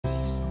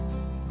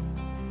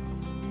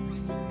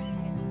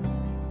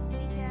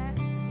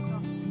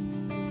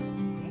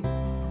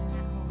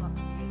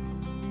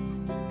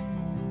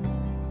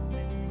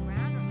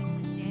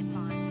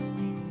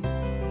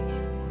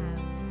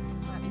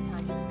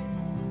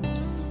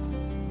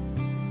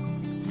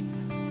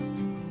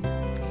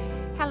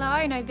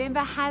Hello,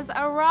 November has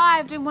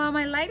arrived, and while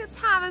my latest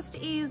harvest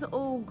is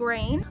all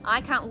green,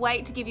 I can't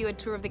wait to give you a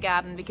tour of the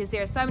garden because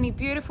there are so many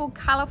beautiful,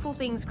 colourful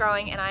things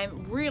growing, and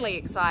I'm really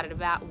excited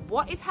about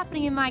what is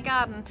happening in my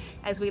garden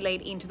as we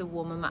lead into the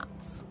warmer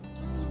months.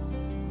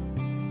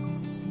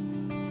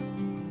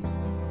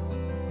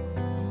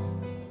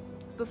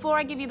 Before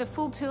I give you the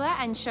full tour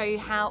and show you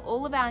how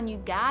all of our new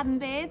garden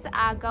beds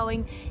are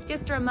going,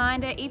 just a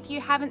reminder, if you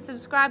haven't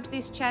subscribed to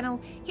this channel,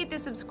 hit the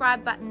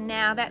subscribe button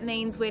now. That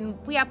means when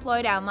we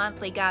upload our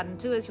monthly garden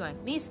tours, you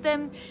won't miss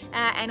them.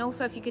 And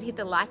also if you could hit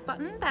the like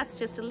button, that's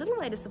just a little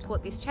way to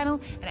support this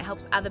channel and it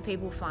helps other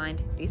people find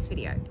this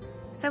video.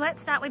 So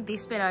let's start with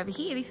this bed over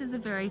here. This is the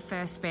very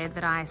first bed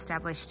that I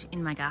established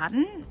in my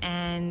garden,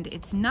 and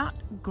it's not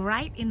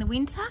great in the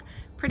winter,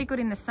 pretty good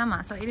in the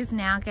summer. So it is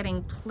now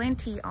getting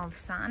plenty of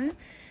sun.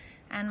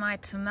 And my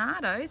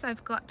tomatoes,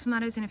 I've got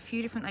tomatoes in a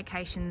few different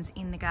locations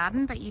in the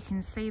garden, but you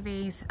can see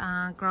these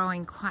are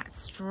growing quite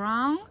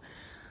strong.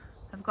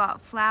 I've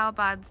got flower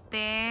buds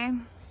there,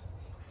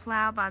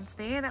 flower buds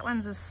there. That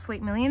one's a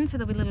Sweet Million, so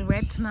there'll be little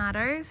red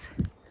tomatoes.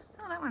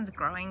 Oh, that one's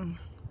growing.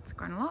 It's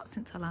grown a lot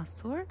since I last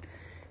saw it.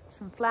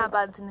 Some flower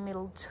buds in the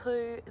middle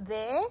too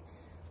there.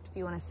 If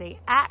you want to see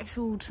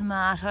actual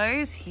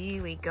tomatoes,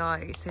 here we go.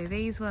 So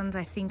these ones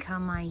I think are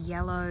my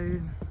yellow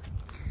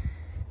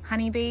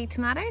honeybee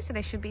tomatoes, so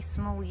they should be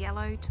small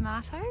yellow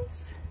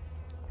tomatoes.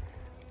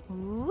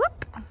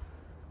 Whoop!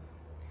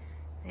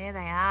 There they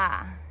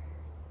are.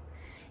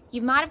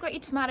 You might have got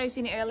your tomatoes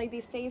in early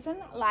this season,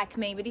 like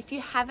me, but if you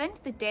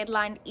haven't, the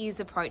deadline is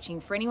approaching.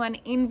 For anyone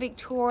in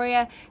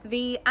Victoria,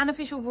 the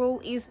unofficial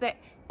rule is that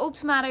all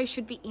tomatoes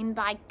should be in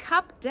by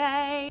Cup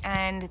Day.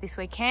 And this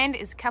weekend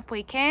is Cup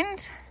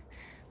Weekend.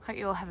 Hope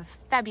you all have a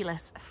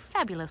fabulous,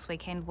 fabulous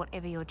weekend,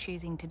 whatever you're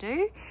choosing to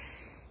do.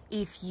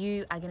 If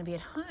you are going to be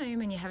at home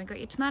and you haven't got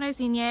your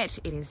tomatoes in yet,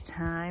 it is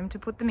time to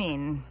put them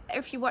in.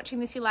 If you're watching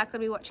this, you're likely to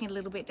be watching a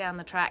little bit down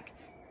the track.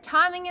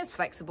 Timing is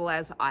flexible,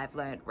 as I've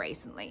learned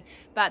recently.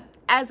 But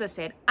as I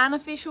said,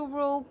 unofficial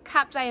rule,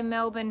 Cup Day in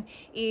Melbourne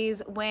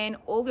is when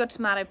all your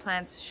tomato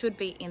plants should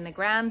be in the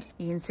ground.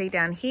 You can see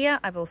down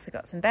here, I've also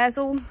got some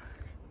basil,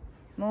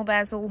 more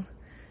basil,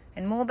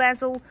 and more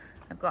basil.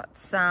 I've got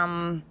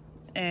some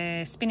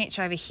spinach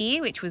over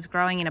here, which was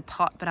growing in a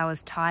pot, but I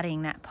was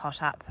tidying that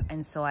pot up,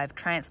 and so I've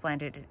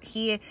transplanted it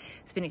here.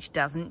 Spinach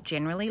doesn't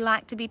generally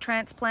like to be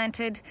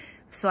transplanted,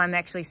 so I'm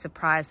actually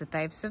surprised that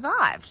they've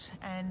survived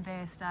and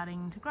they're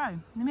starting to grow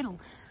in the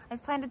middle.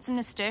 I've planted some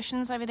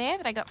nasturtiums over there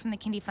that I got from the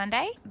Kindy Fun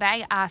Day.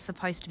 They are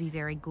supposed to be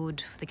very good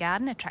for the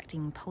garden,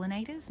 attracting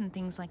pollinators and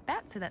things like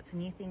that, so that's a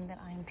new thing that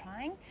I am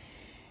trying.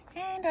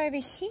 And over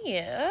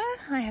here,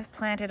 I have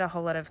planted a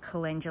whole lot of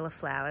calendula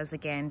flowers,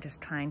 again, just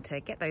trying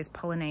to get those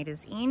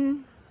pollinators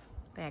in.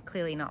 They are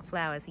clearly not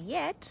flowers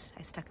yet.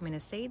 I stuck them in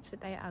as seeds, but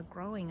they are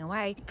growing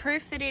away.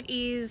 Proof that it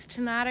is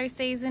tomato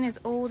season is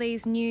all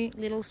these new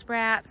little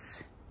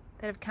sprouts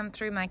that have come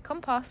through my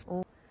compost.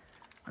 On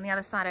the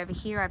other side over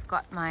here, I've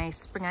got my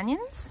spring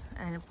onions,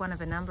 and one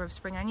of a number of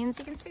spring onions.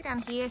 You can see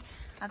down here,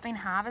 I've been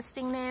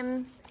harvesting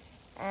them,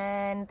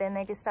 and then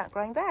they just start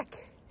growing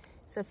back.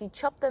 So if you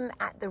chop them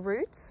at the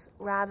roots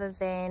rather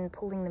than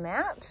pulling them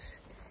out,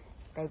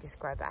 they just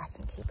grow back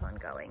and keep on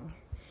going.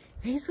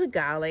 These were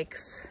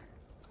garlics.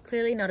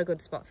 Clearly not a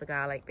good spot for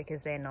garlic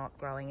because they're not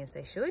growing as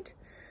they should.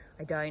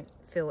 I don't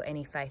feel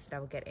any faith that I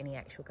will get any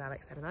actual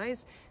garlics out of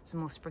those.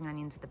 Some more spring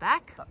onions at the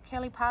back. Got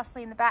curly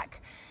parsley in the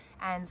back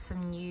and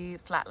some new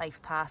flat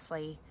leaf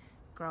parsley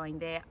growing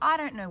there. I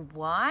don't know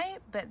why,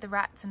 but the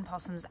rats and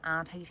possums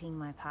aren't eating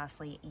my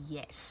parsley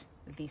yet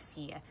this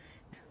year.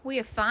 We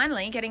are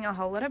finally getting a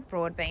whole lot of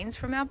broad beans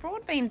from our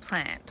broad bean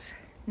plant.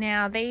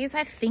 Now these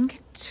I think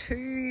are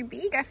too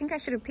big. I think I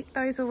should have picked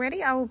those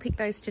already. I will pick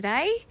those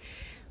today.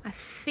 I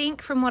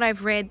think from what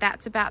I've read,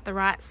 that's about the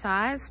right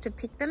size to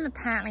pick them.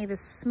 Apparently the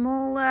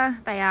smaller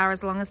they are,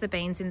 as long as the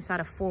beans inside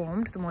are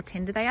formed, the more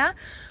tender they are.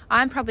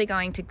 I'm probably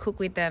going to cook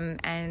with them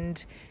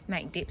and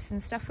make dips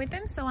and stuff with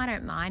them, so I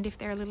don't mind if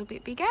they're a little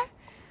bit bigger.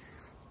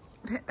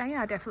 But they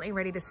are definitely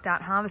ready to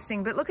start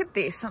harvesting. But look at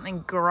this,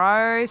 something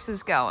gross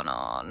is going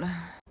on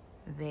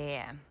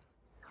there.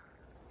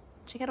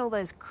 Check out all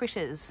those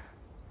critters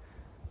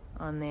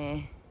on there.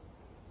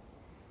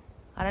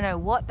 I don't know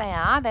what they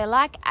are. They're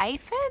like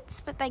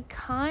aphids, but they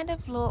kind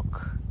of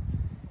look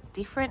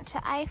different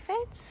to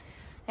aphids.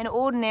 And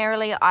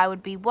ordinarily I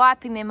would be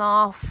wiping them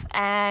off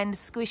and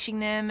squishing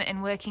them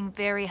and working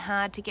very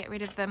hard to get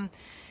rid of them.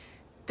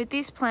 But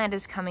this plant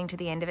is coming to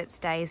the end of its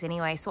days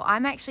anyway, so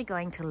I'm actually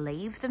going to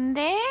leave them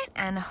there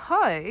and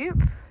hope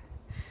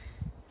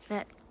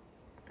that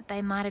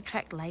they might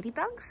attract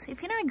ladybugs.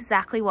 If you know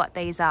exactly what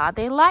these are,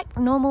 they're like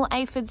normal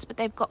aphids, but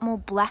they've got more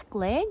black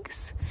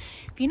legs.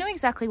 If you know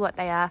exactly what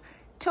they are,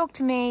 talk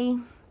to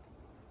me,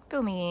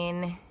 fill me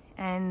in,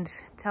 and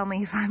tell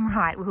me if I'm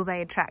right. Will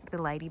they attract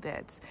the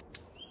ladybirds?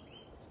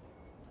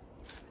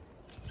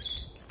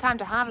 It's time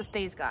to harvest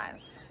these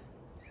guys.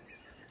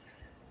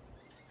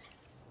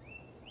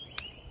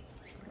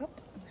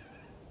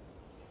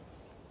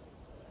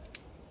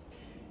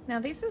 Now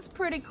this is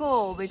pretty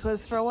cool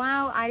because for a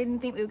while I didn't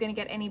think we were going to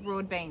get any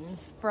broad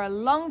beans. For a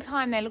long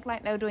time they looked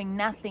like they were doing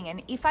nothing,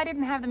 and if I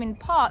didn't have them in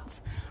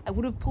pots I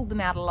would have pulled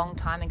them out a long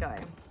time ago.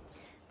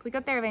 But we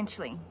got there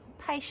eventually.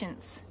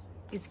 Patience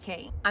is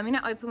key. I'm going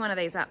to open one of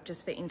these up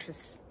just for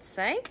interest's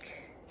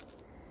sake.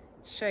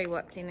 Show you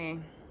what's in there.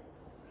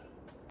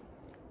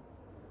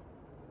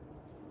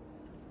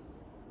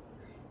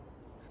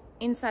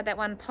 Inside that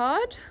one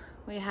pod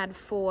we had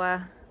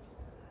 4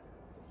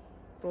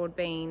 broad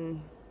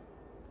beans.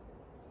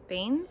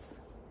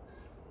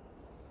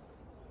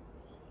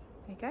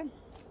 There you go.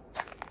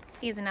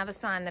 Here's another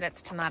sign that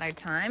it's tomato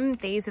time.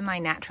 These are my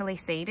naturally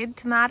seeded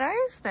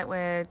tomatoes that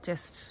were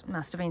just,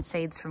 must have been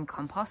seeds from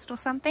compost or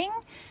something.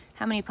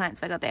 How many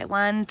plants have I got there?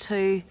 1,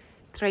 2,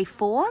 3,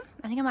 4.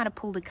 I think I might have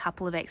pulled a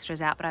couple of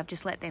extras out, but I've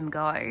just let them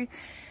go.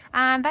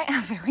 And they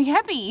are very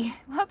happy.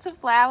 Lots of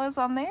flowers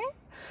on there.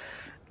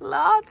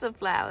 Lots of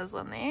flowers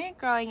on there,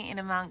 growing in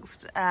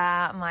amongst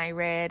my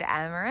red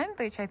amaranth,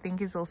 which I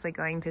think is also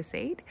going to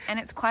seed. And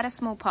it's quite a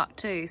small pot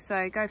too,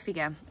 so go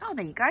figure. Oh,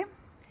 there you go.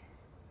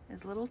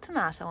 There's a little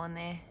tomato on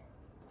there.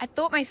 I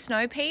thought my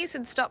snow peas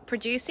had stopped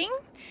producing.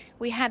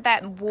 We had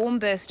that warm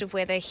burst of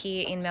weather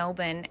here in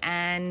Melbourne,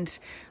 and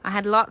I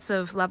had lots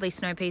of lovely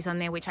snow peas on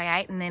there, which I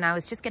ate, and then I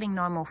was just getting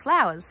no more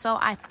flowers. So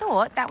I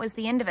thought that was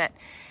the end of it.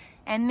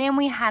 And then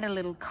we had a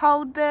little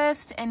cold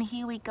burst, and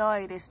here we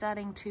go. They're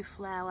starting to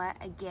flower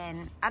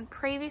again. I'd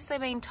previously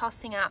been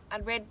tossing up,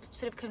 I'd read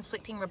sort of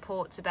conflicting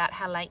reports about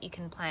how late you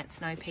can plant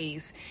snow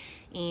peas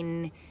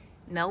in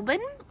Melbourne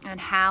and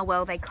how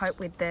well they cope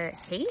with the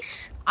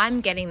heat.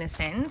 I'm getting the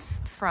sense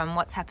from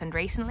what's happened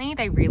recently,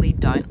 they really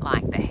don't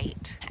like the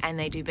heat and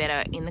they do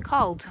better in the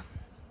cold.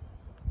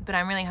 But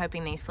I'm really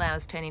hoping these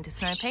flowers turn into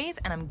snow peas,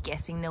 and I'm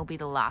guessing they'll be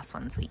the last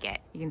ones we get.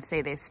 You can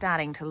see they're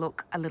starting to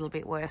look a little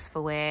bit worse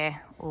for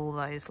wear, all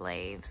those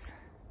leaves.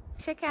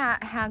 Check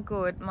out how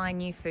good my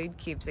new food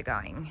cubes are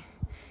going.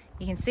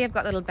 You can see I've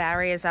got little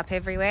barriers up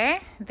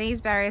everywhere.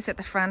 These barriers at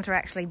the front are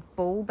actually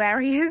bull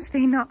barriers.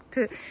 They're not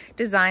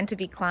designed to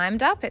be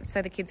climbed up. It's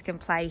so the kids can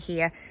play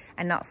here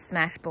and not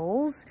smash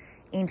balls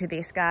into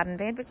this garden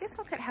bed. But just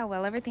look at how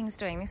well everything's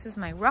doing. This is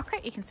my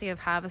rocket. You can see I've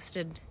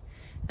harvested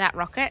that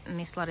rocket, and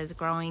this lot is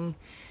growing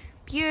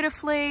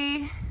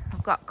beautifully.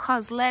 I've got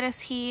cos lettuce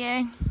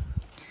here,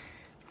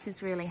 which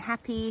is really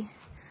happy.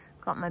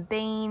 Got my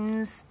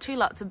beans, 2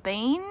 lots of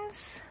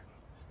beans,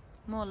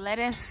 more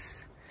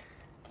lettuce.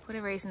 For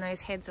whatever reason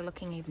those heads are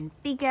looking even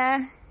bigger.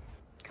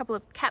 A couple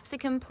of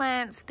capsicum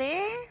plants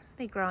there.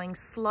 They're growing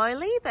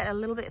slowly but a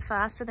little bit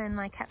faster than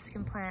my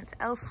capsicum plants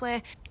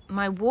elsewhere.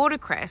 My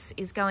watercress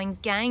is going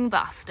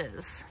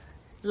gangbusters.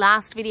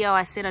 Last video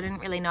I said I didn't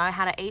really know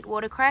how to eat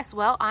watercress.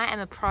 Well, I am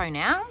a pro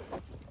now.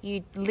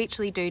 You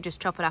literally do just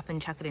chop it up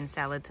and chuck it in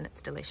salads and it's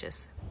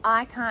delicious.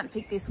 I can't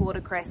pick this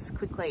watercress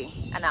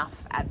quickly enough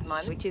at the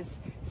moment, which is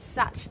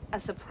such a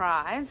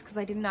surprise because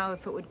I didn't know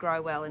if it would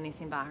grow well in this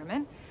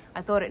environment.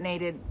 I thought it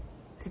needed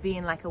to be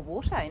in like a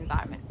water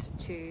environment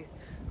to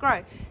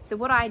grow. So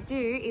what I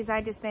do is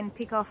I just then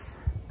pick off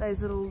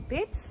those little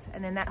bits,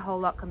 and then that whole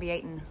lot can be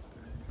eaten.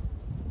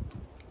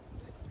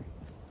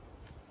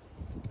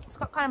 It's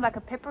got kind of like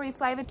a peppery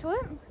flavour to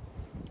it.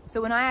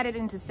 So when I add it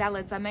into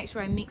salads, I make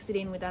sure I mix it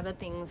in with other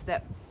things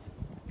that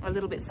are a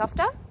little bit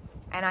softer.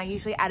 And I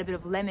usually add a bit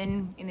of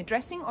lemon in the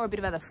dressing or a bit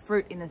of other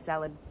fruit in the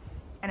salad.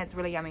 And it's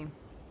really yummy.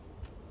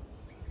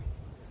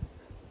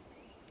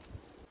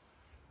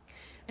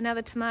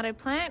 Another tomato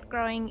plant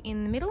growing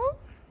in the middle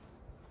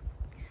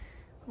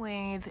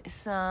with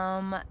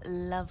some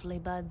lovely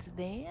buds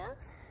there.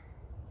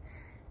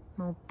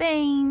 More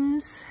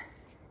beans.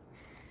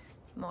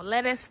 More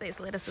lettuce. These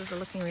lettuces are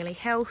looking really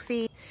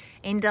healthy.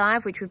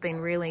 Endive, which we've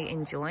been really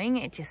enjoying.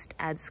 It just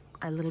adds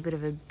a little bit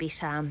of a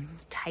bitter,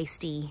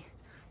 tasty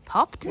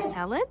pop to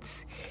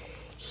salads.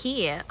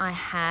 Here I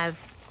have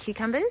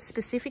cucumbers.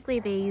 Specifically,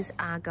 these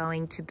are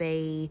going to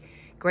be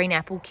green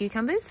apple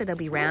cucumbers, so they'll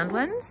be round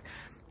ones.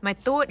 My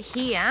thought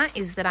here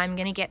is that I'm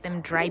going to get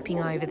them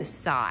draping over the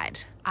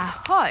side. I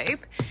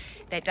hope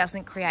that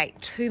doesn't create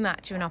too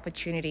much of an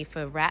opportunity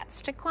for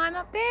rats to climb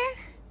up there,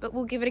 but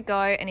we'll give it a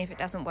go, and if it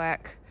doesn't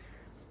work,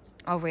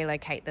 I'll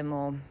relocate them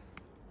or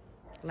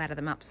ladder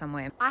them up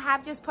somewhere. I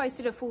have just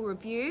posted a full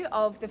review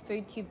of the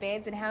food cube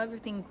beds and how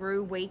everything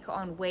grew week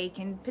on week,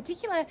 in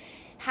particular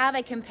how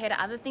they compare to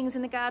other things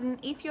in the garden.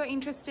 If you're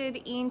interested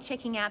in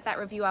checking out that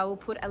review, I will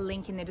put a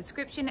link in the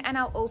description, and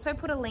I'll also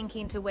put a link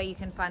into where you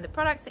can find the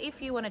products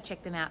if you want to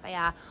check them out. They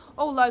are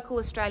all local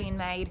Australian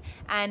made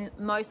and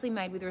mostly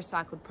made with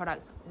recycled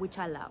products, which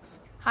I love.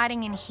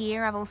 Hiding in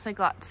here, I've also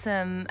got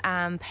some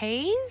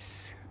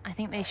peas. I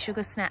think they're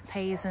sugar snap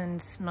peas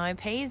and snow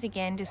peas,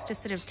 again just to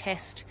sort of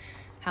test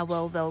how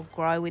well they'll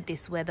grow with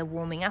this weather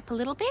warming up a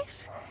little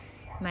bit.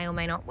 May or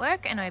may not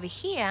work. And over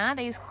here,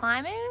 these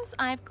climbers,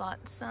 I've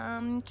got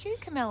some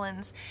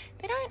cucamelons.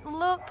 They don't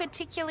look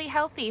particularly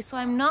healthy, so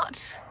I'm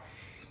not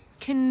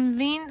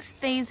convinced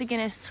these are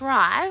going to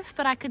thrive,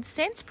 but I could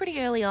sense pretty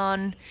early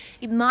on,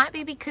 it might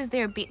be because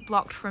they're a bit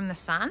blocked from the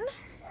sun.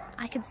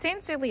 I could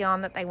sense early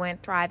on that they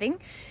weren't thriving.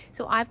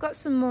 So I've got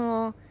some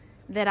more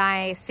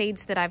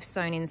seeds that I've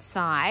sown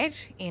inside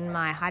in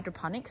my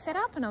hydroponic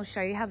setup, and I'll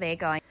show you how they're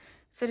going.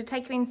 So to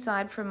take you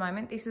inside for a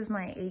moment, this is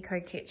my eco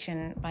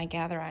kitchen by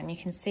Gatherer, and you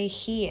can see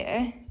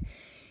here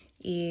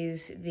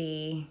is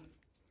the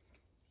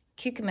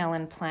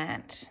cucamelon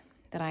plant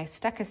that I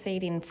stuck a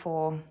seed in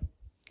for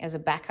as a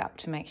backup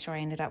to make sure I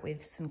ended up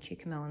with some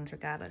cucamelons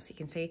regardless. You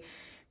can see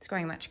it's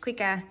growing much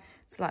quicker,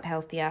 it's a lot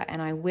healthier,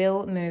 and I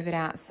will move it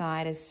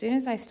outside as soon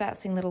as I start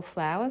seeing little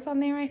flowers on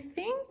there, I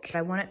think.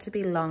 I want it to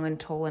be long and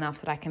tall enough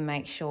that I can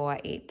make sure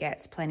it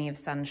gets plenty of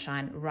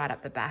sunshine right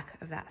up the back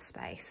of that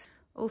space.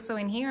 Also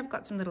in here, I've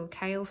got some little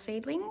kale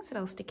seedlings that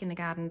I'll stick in the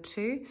garden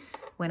too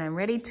when I'm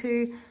ready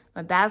to.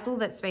 My basil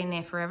that's been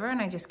there forever,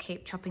 and I just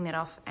keep chopping that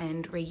off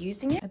and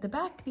reusing it. At the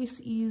back, this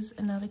is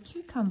another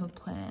cucumber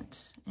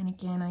plant. And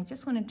again, I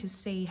just wanted to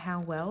see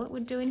how well it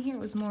would do in here. It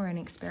was more an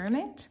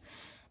experiment,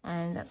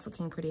 and that's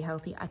looking pretty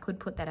healthy. I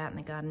could put that out in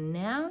the garden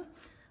now,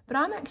 but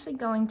I'm actually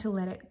going to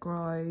let it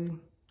grow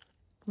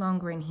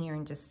longer in here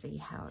and just see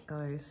how it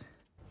goes.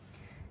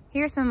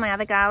 Here are some of my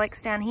other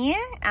garlics down here,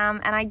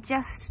 and I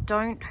just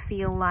don't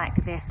feel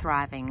like they're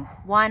thriving.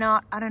 Why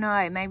not? I don't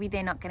know, maybe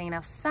they're not getting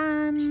enough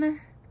sun.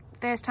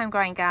 First time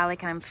growing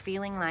garlic, and I'm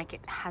feeling like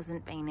it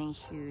hasn't been a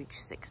huge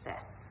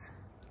success.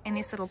 In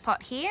this little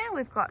pot here,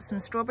 we've got some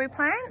strawberry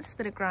plants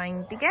that are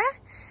growing bigger.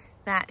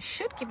 That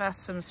should give us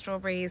some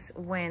strawberries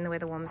when the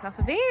weather warms up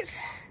a bit.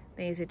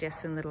 These are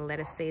just some little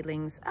lettuce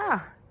seedlings.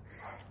 Oh,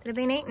 that have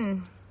been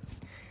eaten.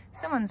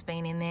 Someone's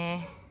been in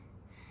there,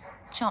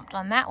 chomped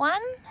on that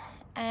one,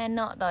 and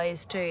not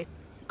those two.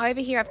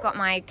 Over here, I've got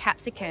my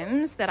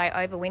capsicums that I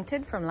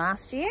overwintered from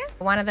last year.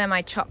 One of them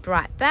I chopped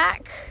right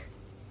back,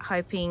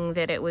 hoping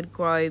that it would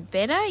grow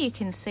better. You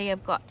can see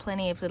I've got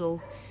plenty of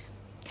little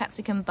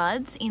capsicum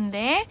buds in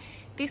there.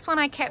 This one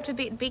I kept a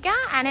bit bigger,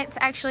 and it's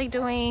actually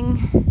doing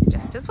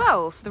just as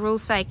well. So the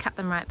rules say cut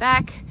them right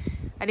back.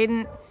 I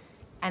didn't,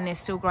 and they're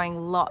still growing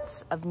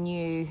lots of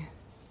new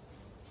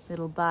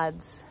little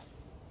buds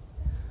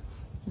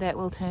that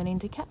will turn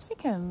into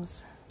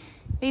capsicums.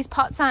 These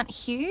pots aren't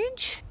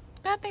huge,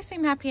 but they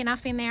seem happy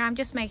enough in there. I'm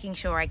just making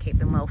sure I keep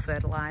them well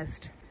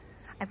fertilized.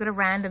 I've got a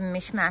random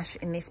mishmash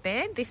in this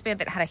bed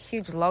that had a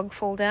huge log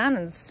fall down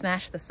and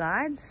smash the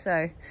sides.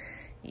 So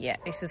yeah,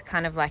 this is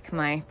kind of like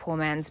my poor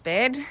man's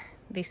bed.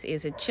 This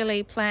is a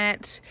chili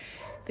plant.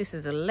 This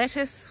is a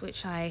lettuce,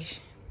 which I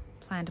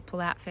plan to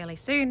pull out fairly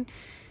soon.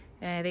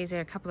 These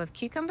are a couple of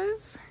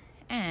cucumbers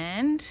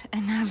and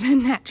another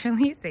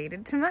naturally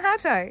seeded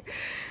tomato.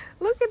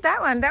 Look at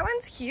that one. That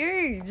one's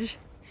huge.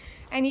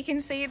 And you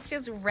can see it's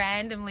just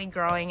randomly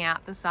growing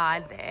out the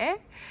side there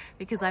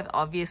because I've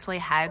obviously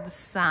had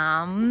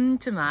some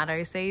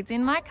tomato seeds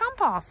in my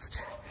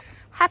compost.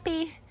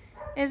 Happy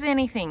as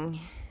anything.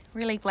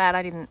 Really glad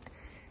I didn't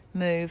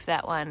move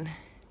that one.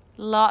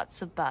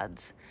 Lots of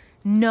buds.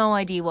 No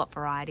idea what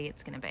variety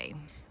it's going to be.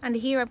 Under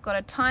here I've got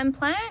a thyme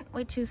plant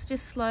which is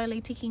just slowly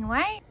ticking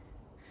away.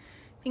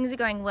 Things are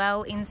going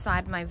well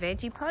inside my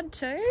veggie pod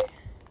too.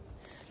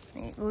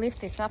 Let me lift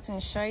this up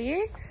and show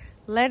you.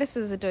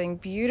 Lettuces are doing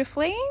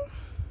beautifully.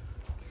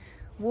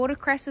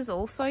 Watercress is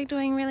also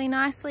doing really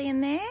nicely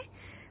in there.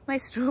 My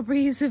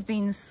strawberries have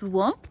been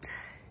swamped.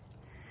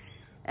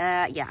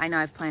 Yeah, I know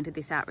I've planted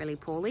this out really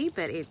poorly,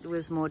 but it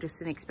was more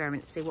just an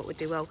experiment to see what would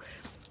do well.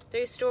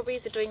 Those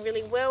strawberries are doing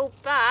really well,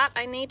 but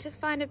I need to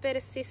find a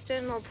better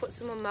system or put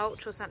some more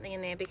mulch or something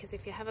in there, because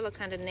if you have a look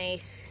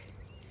underneath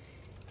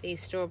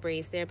these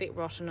strawberries, they're a bit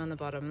rotten on the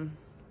bottom.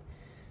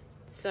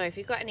 So if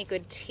you've got any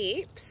good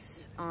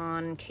tips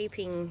on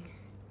keeping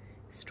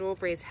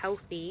strawberries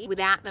healthy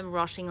without them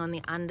rotting on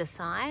the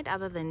underside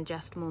other than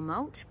just more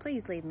mulch,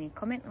 please leave me a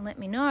comment and let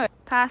me know.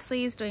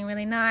 Parsley is doing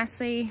really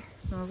nicely.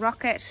 More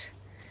rocket.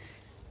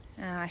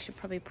 I should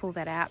probably pull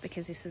that out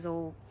because this is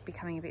all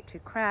becoming a bit too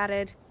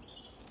crowded.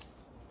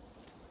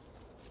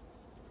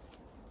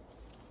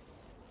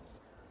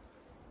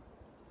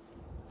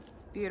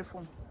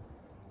 Beautiful.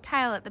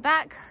 Kale at the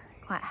back,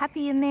 quite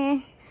happy in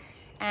there,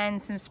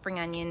 and some spring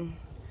onion,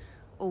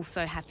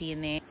 also happy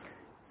in there.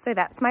 So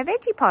that's my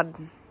veggie pod.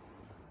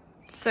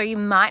 So you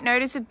might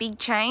notice a big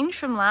change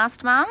from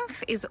last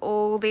month is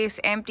all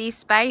this empty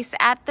space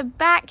at the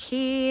back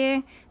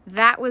here.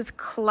 That was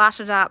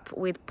cluttered up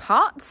with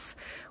pots,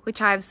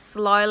 which I've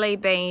slowly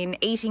been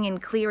eating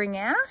and clearing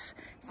out.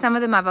 Some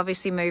of them I've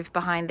obviously moved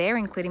behind there,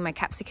 including my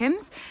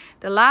capsicums.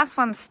 The last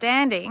one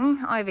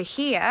standing over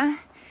here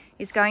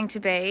is going to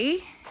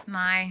be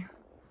my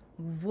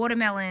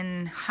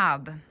watermelon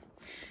hub.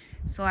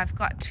 So I've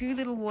got two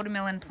little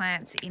watermelon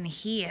plants in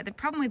here. The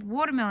problem with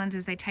watermelons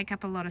is they take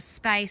up a lot of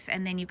space,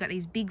 and then you've got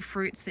these big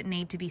fruits that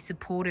need to be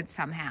supported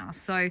somehow.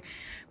 So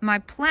my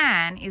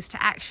plan is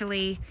to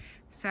actually,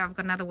 so I've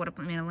got another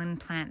watermelon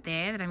plant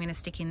there that I'm going to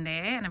stick in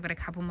there, and I've got a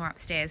couple more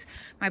upstairs.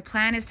 My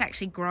plan is to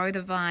actually grow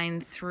the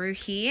vine through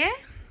here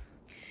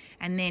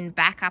and then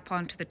back up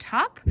onto the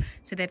top,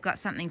 so they've got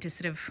something to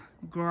sort of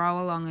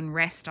grow along and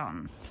rest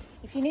on.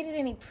 If you needed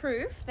any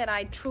proof that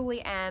I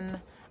truly am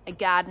a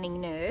gardening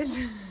nerd,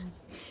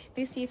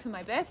 this year for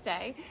my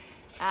birthday,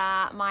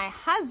 My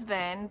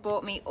husband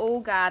bought me all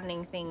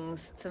gardening things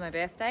for my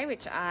birthday,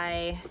 which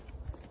I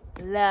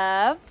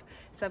love.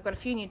 So I've got a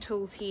few new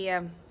tools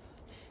here,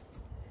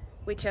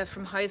 which are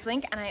from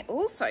HoseLink, and I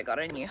also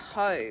got a new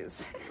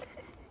hose.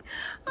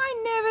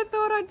 I never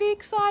thought I'd be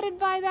excited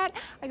by that.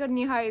 I got a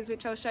new hose,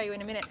 which I'll show you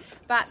in a minute.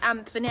 But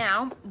for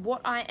now,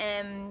 what I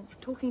am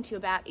talking to you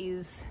about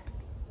is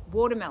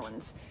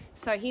watermelons.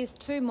 So here's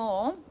 2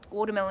 more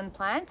watermelon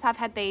plants. I've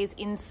had these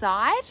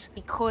inside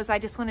because I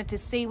just wanted to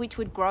see which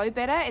would grow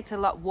better. It's a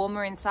lot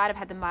warmer inside. I've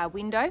had them by a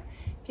window.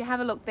 If you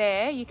have a look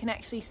there, you can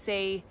actually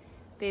see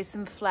there's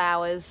some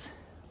flowers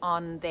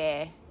on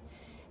there.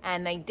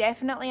 And they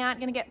definitely aren't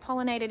going to get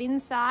pollinated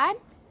inside.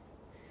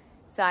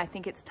 So I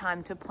think it's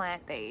time to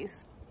plant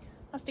these.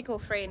 I'll stick all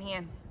 3 in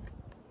here.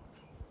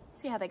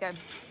 See how they go.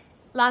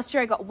 Last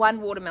year I got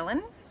 1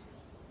 watermelon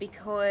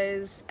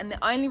because, and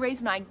the only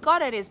reason I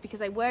got it is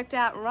because I worked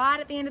out right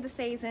at the end of the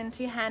season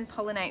to hand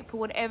pollinate. For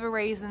whatever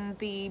reason,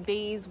 the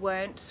bees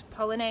weren't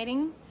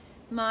pollinating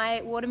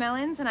my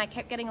watermelons, and I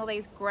kept getting all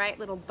these great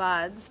little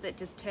buds that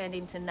just turned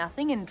into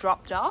nothing and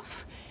dropped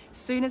off. As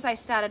soon as I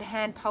started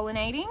hand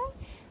pollinating,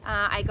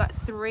 I got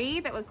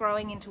 3 that were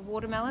growing into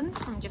watermelons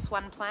from just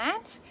 1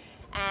 plant,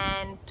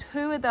 and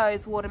 2 of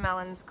those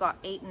watermelons got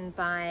eaten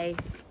by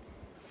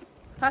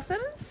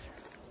possums.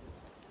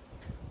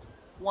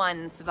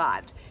 1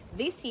 survived.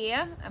 This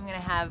year I'm going to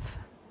have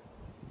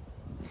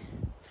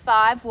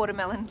 5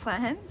 watermelon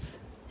plants,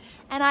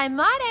 and I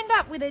might end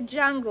up with a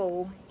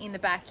jungle in the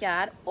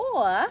backyard,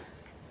 or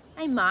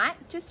I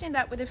might just end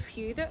up with a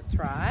few that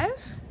thrive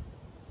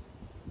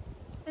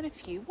and a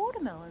few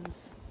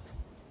watermelons.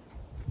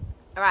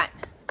 Alright,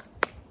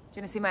 do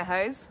you want to see my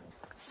hose?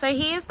 So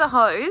here's the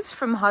hose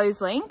from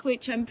HoseLink,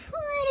 which I'm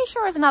pretty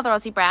sure is another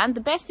Aussie brand.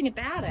 The best thing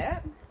about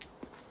it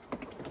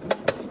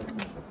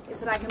is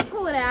that I can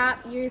pull it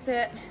out, use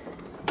it,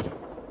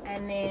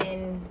 and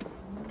then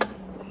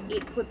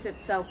it puts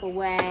itself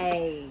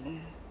away.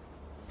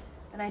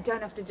 And I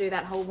don't have to do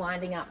that whole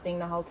winding up thing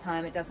the whole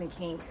time. It doesn't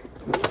kink.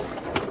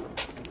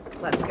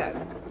 Let's go.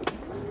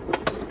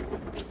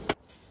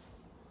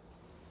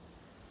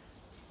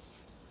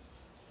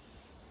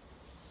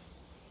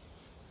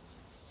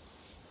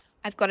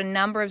 I've got a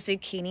number of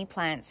zucchini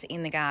plants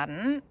in the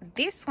garden.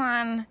 This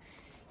one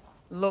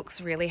looks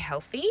really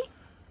healthy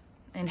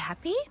and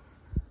happy.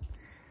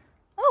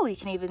 Oh, you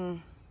can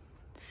even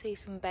see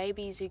some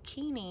baby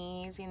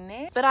zucchinis in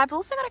there. But I've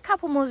also got a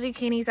couple more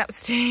zucchinis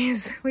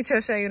upstairs, which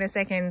I'll show you in a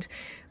second,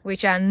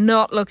 which are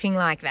not looking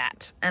like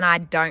that. And I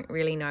don't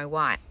really know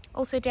why.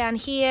 Also down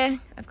here,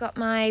 I've got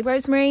my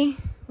rosemary,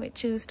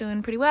 which is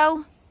doing pretty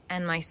well.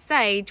 And my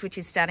sage, which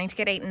is starting to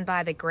get eaten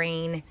by the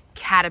green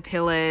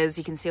caterpillars.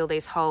 You can see all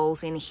these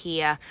holes in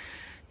here.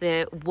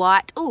 The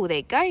white, oh, there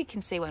you go. You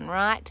can see one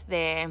right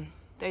there.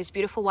 Those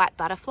beautiful white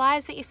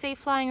butterflies that you see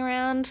flying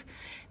around,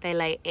 they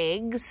lay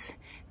eggs,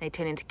 they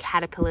turn into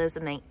caterpillars,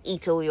 and they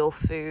eat all your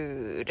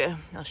food.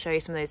 I'll show you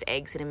some of those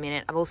eggs in a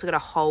minute. I've also got a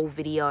whole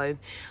video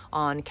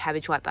on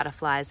cabbage white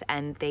butterflies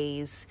and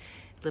these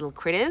little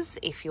critters.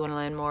 If you want to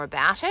learn more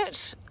about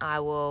it, I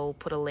will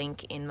put a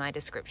link in my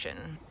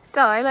description. So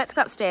let's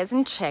go upstairs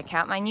and check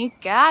out my new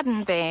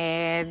garden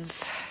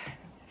beds.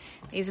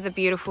 These are the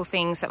beautiful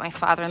things that my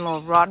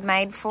father-in-law Rod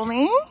made for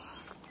me,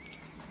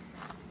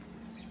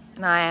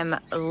 and I am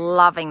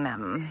loving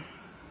them.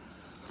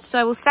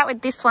 So we'll start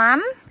with this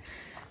one.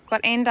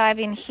 Got endive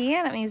in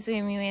here. Let me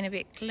zoom you in a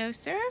bit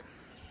closer.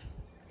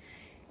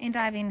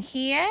 Endive in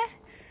here.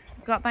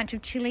 Got a bunch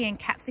of chili and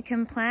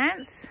capsicum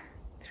plants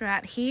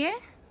throughout here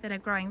that are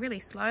growing really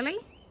slowly.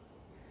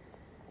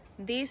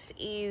 This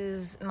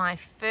is my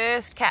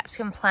first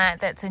capsicum plant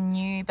that's a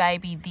new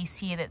baby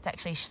this year that's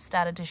actually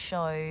started to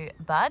show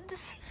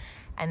buds.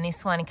 And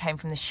this one came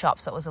from the shop,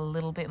 so it was a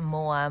little bit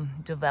more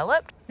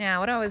developed.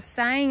 Now, what I was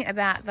saying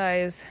about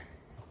those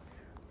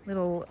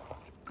little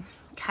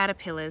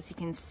caterpillars, you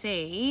can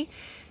see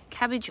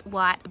cabbage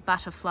white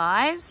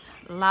butterflies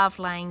love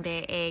laying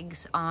their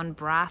eggs on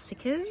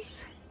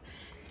brassicas.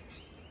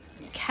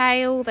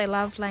 Kale, they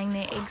love laying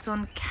their eggs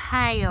on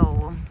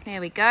kale.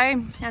 There we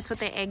go. That's what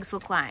their eggs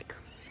look like.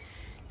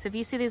 So if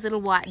you see these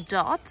little white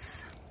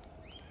dots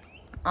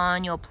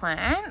on your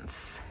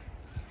plants,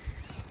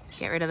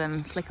 get rid of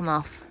them, flick them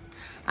off.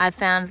 I've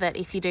found that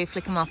if you do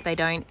flick them off, they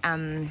don't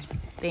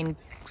then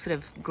sort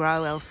of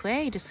grow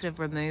elsewhere. You just sort of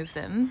remove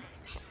them.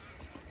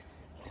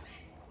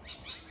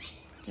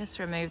 Just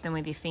remove them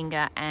with your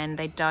finger, and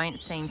they don't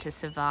seem to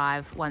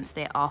survive once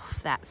they're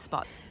off that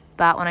spot.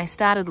 But when I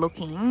started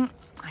looking,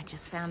 I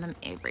just found them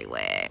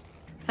everywhere.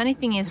 Funny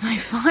thing is, my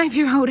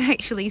 5-year-old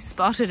actually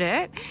spotted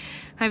it.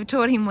 I've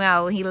taught him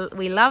well.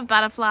 We love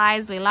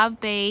butterflies, we love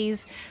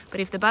bees, but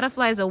if the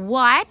butterflies are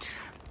white,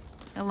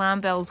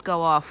 alarm bells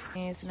go off.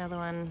 Here's another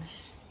one,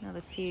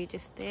 another few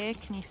just there.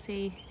 Can you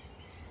see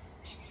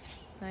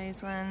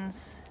those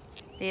ones?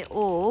 They're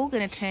all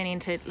going to turn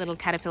into little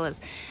caterpillars,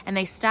 and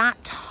they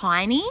start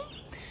tiny.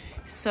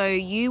 So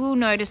you will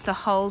notice the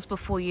holes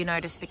before you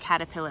notice the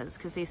caterpillars,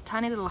 because these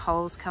tiny little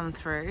holes come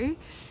through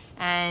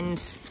And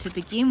to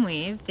begin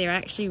with, they're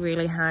actually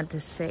really hard to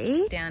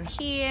see. Down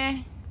here,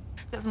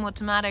 got some more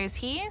tomatoes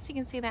here. So you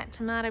can see that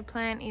tomato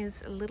plant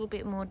is a little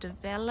bit more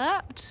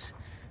developed.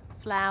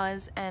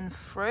 Flowers and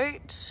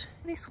fruit.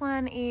 This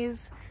one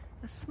is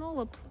a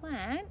smaller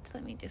plant.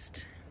 Let me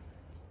just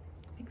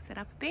mix it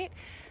up a bit.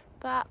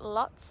 But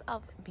lots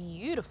of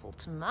beautiful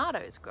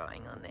tomatoes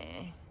growing on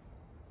there.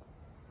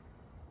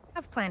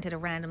 I've planted a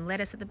random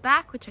lettuce at the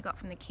back, which I got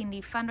from the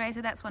Kindy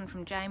fundraiser. That's one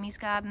from Jamie's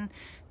garden.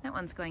 That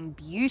one's going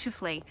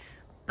beautifully.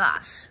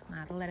 But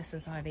my other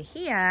lettuces over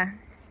here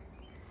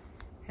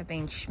have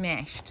been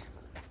smashed.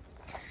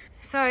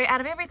 So out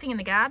of everything in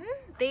the garden,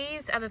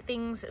 these are the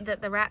things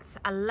that the rats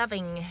are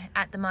loving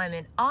at the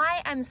moment.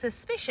 I am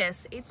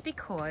suspicious it's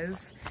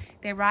because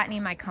they're right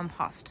near my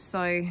compost.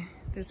 So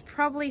there's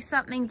probably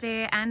something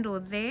there and or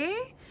there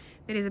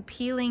that is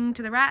appealing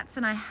to the rats,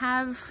 and I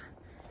have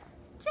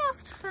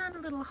just found a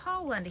little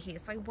hole under here.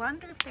 So I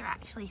wonder if they're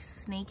actually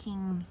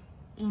sneaking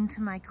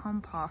into my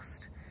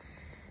compost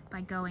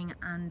by going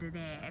under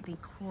there,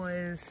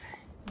 because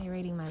they're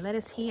eating my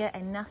lettuce here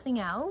and nothing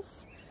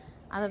else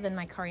other than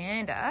my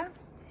coriander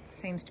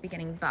seems to be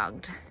getting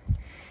bugged.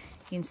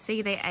 You can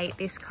see they ate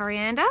this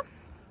coriander,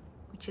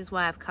 which is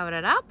why I've covered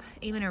it up.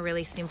 Even a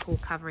really simple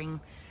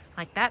covering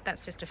like that,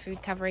 that's just a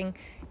food covering,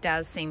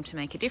 does seem to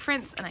make a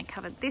difference. And I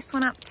covered this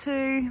one up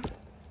too.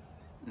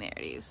 There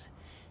it is.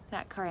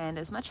 That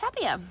coriander is much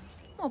happier.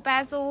 More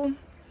basil,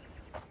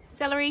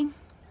 celery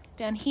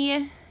down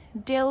here,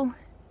 dill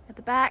at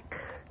the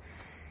back,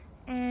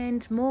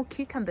 and more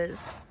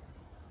cucumbers.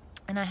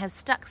 And I have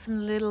stuck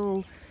some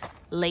little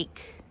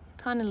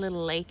tiny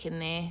little leek in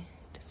there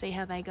to see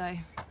how they go.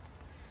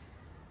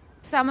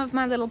 Some of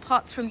my little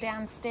pots from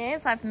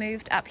downstairs I've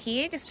moved up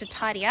here just to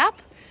tidy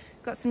up.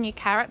 Got some new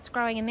carrots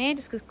growing in there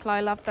just because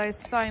Chloe loved those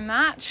so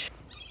much.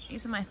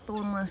 These are my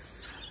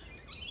thornless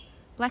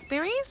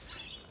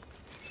blackberries,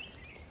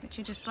 which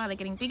are just slowly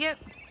getting bigger.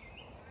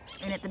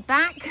 And at the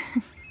back,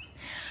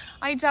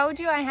 I told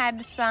you I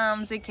had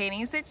some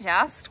zucchinis that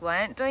just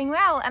weren't doing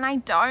well, and I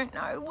don't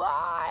know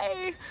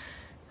why.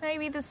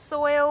 Maybe the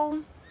soil.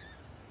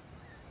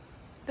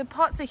 The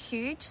pots are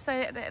huge,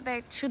 so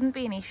they shouldn't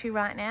be an issue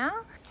right now.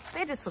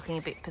 They're just looking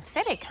a bit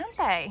pathetic, aren't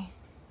they?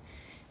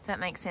 If that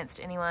makes sense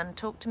to anyone,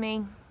 talk to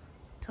me.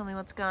 Tell me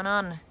what's going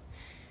on.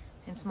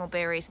 And some more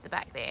berries at the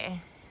back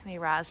there. They're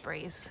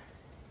raspberries.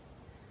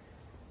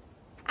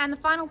 And the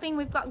final thing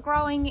we've got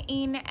growing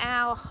in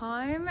our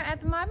home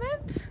at the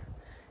moment,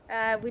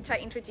 which I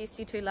introduced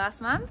you to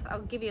last month.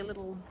 I'll give you a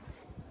little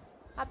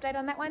update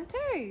on that one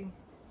too.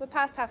 We're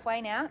past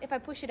halfway now. If I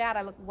push it out,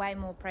 I look way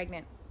more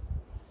pregnant.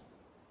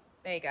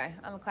 There you go.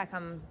 I look like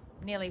I'm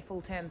nearly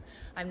full term.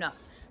 I'm not.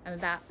 I'm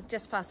about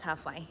just past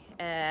halfway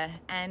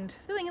and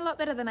feeling a lot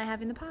better than I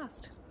have in the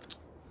past.